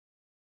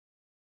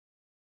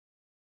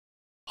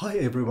Hi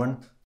everyone!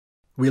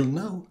 We'll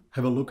now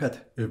have a look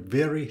at a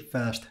very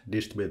fast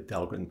distributed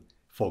algorithm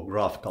for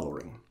graph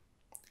coloring.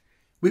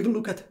 We will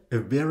look at a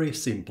very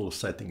simple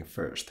setting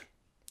first.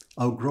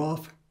 Our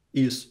graph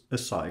is a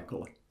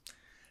cycle.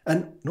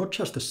 And not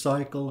just a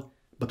cycle,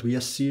 but we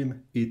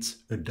assume it's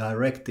a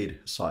directed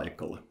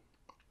cycle.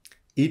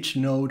 Each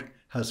node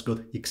has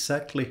got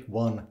exactly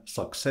one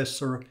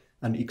successor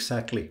and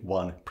exactly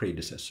one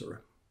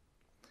predecessor.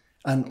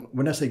 And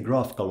when I say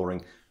graph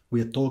coloring, we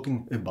are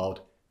talking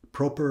about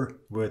proper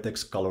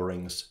vertex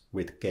colorings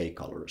with K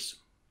colors.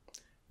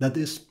 That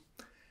is,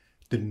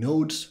 the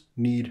nodes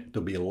need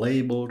to be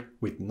labeled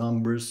with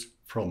numbers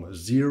from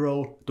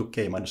 0 to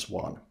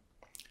k-1,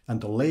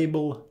 and the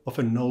label of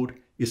a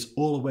node is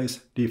always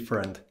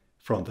different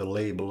from the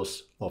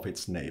labels of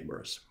its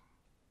neighbors.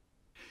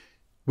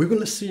 We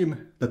will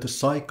assume that the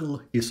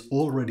cycle is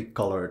already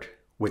colored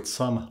with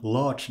some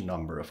large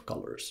number of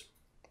colors.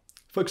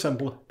 For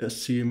example,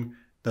 assume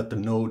that the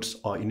nodes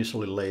are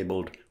initially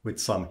labeled with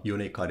some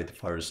unique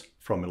identifiers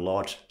from a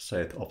large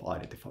set of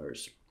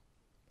identifiers.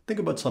 Think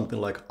about something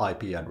like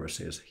IP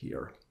addresses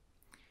here.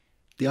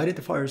 The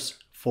identifiers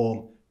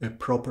form a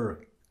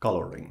proper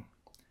coloring,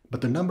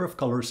 but the number of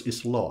colors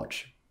is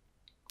large,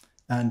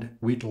 and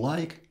we'd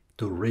like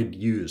to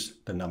reduce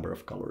the number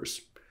of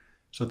colors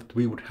so that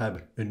we would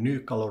have a new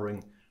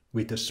coloring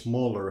with a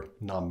smaller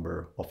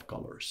number of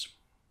colors.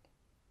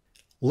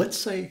 Let's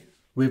say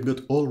we've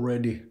got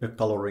already a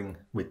coloring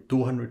with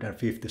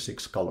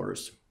 256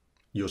 colors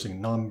using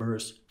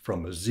numbers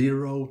from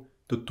 0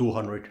 to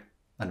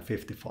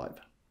 255.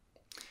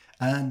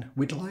 And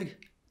we'd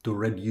like to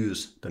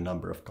reduce the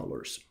number of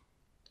colors.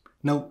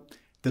 Now,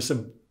 there's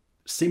a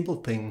simple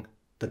thing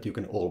that you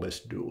can always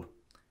do.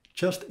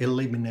 Just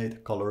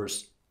eliminate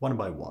colors one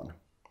by one.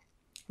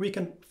 We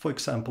can, for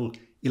example,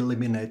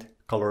 eliminate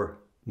color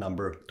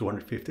number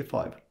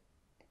 255.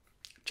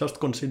 Just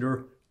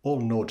consider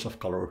all nodes of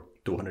color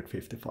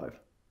 255.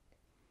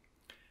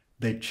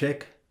 They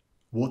check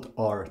what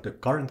are the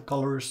current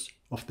colors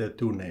of their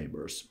two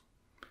neighbors,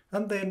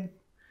 and then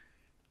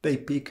they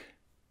pick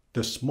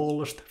the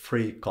smallest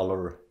free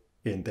color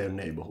in their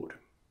neighborhood.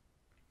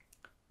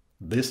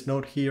 This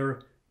node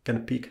here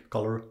can pick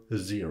color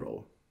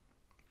 0.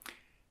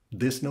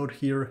 This node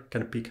here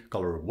can pick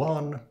color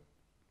 1.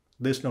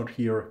 This node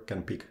here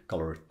can pick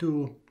color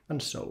 2,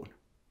 and so on.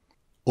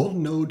 All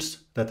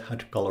nodes that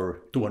had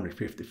color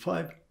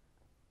 255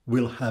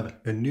 will have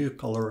a new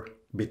color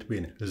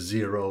between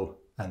 0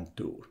 and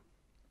 2.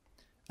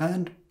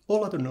 And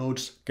all other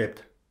nodes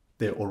kept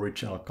their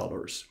original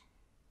colors.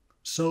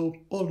 So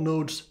all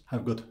nodes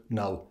have got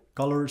now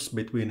colors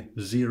between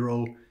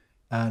 0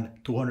 and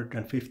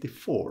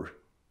 254.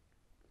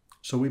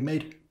 So we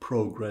made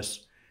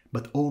progress,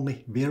 but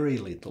only very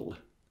little.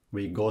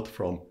 We got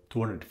from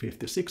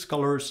 256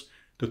 colors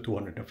to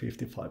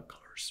 255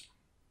 colors.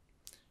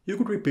 You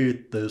could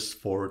repeat this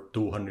for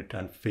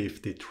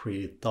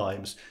 253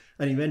 times,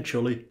 and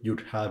eventually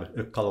you'd have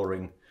a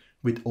coloring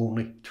with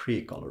only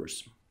 3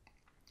 colors.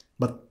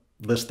 But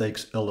this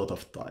takes a lot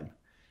of time,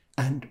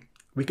 and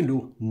we can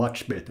do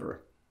much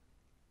better.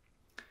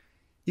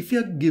 If you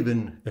are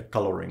given a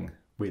coloring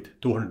with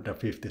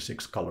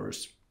 256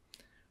 colors,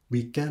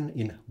 we can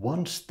in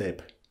one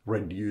step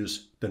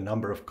reduce the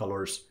number of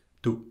colors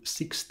to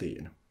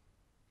 16.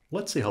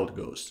 Let's see how it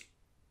goes.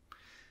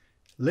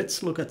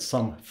 Let's look at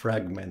some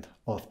fragment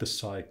of the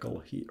cycle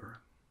here.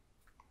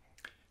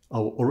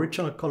 Our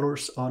original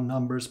colors are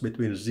numbers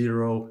between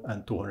 0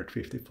 and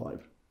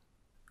 255.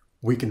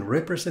 We can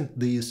represent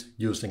these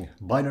using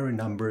binary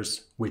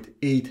numbers with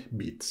 8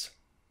 bits.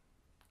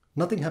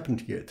 Nothing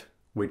happened yet.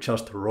 We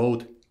just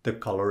wrote the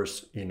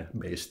colors in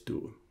base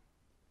 2.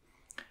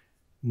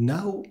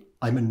 Now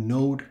I'm a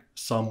node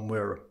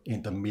somewhere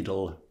in the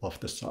middle of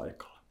the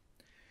cycle.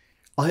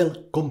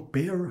 I'll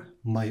compare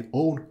my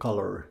own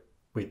color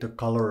with the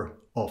color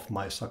of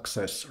my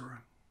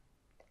successor.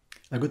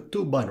 I got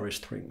 2 binary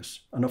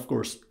strings, and of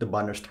course the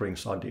binary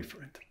strings are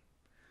different.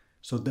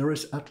 So there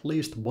is at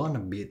least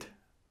 1 bit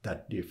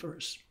that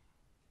differs.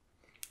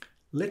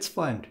 Let's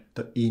find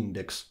the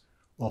index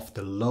of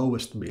the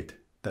lowest bit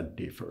that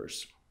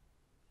differs.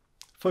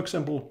 For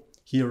example,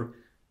 here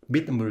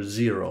bit number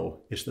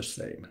 0 is the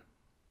same,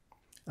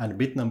 and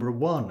bit number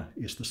 1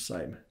 is the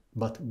same,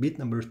 but bit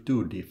number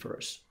 2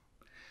 differs.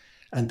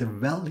 And the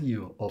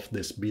value of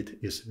this bit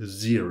is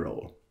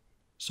 0.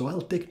 So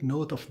I'll take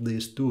note of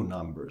these 2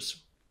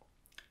 numbers.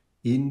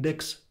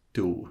 Index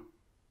 2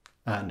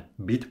 and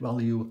bit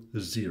value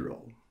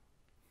 0.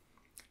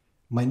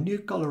 My new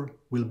color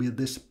will be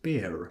this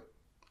pair,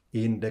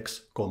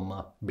 index,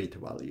 bit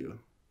value,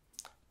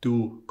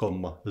 2,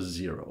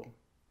 0.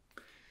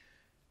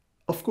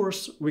 Of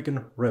course, we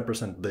can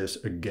represent this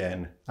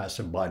again as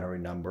a binary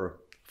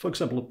number. For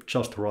example,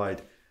 just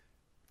write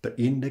the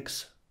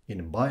index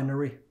in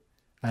binary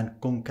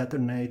and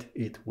concatenate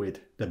it with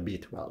the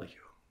bit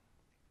value.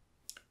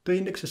 The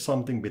index is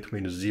something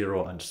between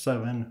 0 and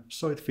 7,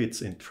 so it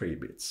fits in 3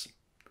 bits.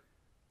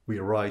 We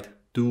write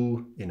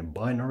 2 in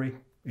binary,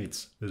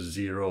 it's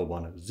 0,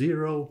 1,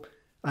 0,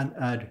 and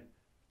add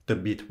the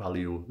bit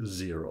value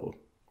 0.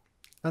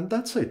 And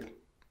that's it.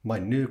 My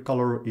new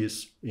color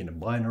is in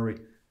binary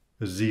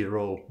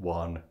 0,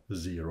 1,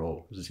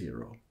 0,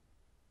 0.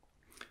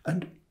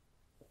 And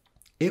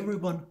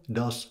everyone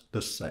does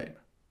the same.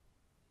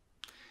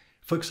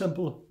 For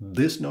example,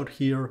 this node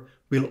here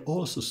will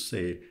also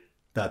say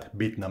that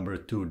bit number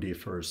 2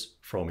 differs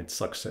from its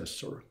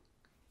successor.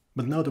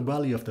 But now the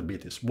value of the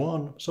bit is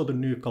 1, so the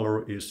new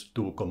color is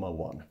 2,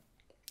 1.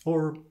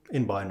 Or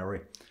in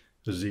binary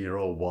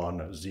 0,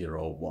 1,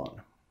 0,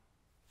 1.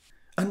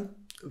 And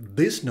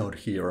this node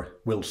here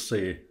will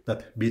say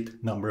that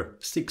bit number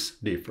 6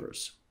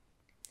 differs.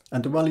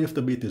 And the value of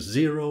the bit is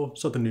 0,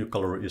 so the new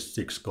color is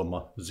 6,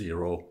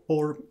 0,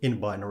 or in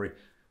binary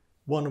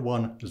 1,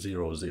 1,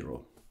 0,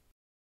 0.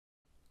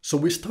 So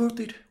we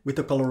started with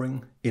a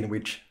coloring in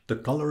which the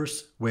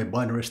colors were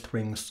binary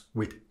strings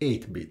with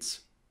 8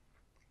 bits.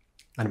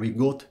 And we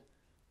got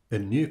a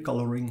new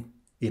coloring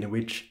in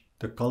which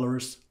the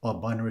colors are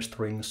binary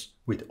strings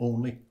with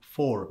only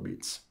 4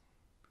 bits.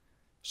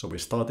 So we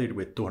started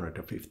with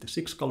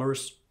 256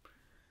 colors,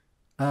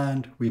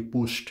 and we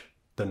pushed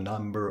the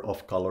number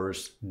of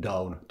colors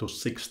down to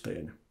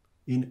 16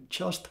 in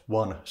just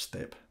one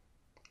step.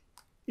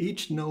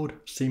 Each node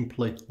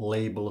simply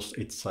labels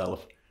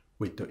itself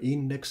with the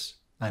index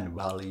and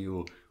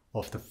value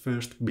of the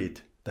first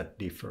bit that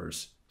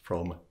differs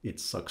from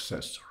its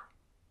successor.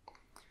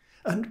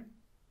 And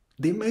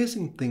the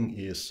amazing thing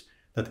is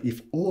that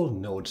if all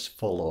nodes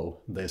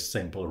follow these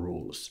simple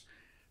rules,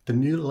 the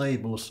new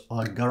labels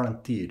are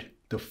guaranteed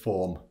to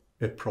form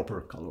a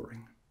proper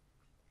coloring.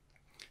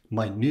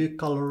 My new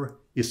color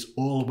is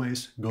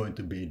always going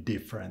to be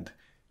different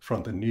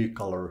from the new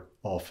color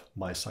of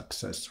my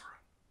successor.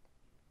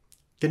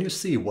 Can you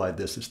see why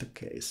this is the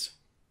case?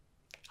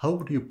 How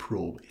would you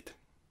prove it?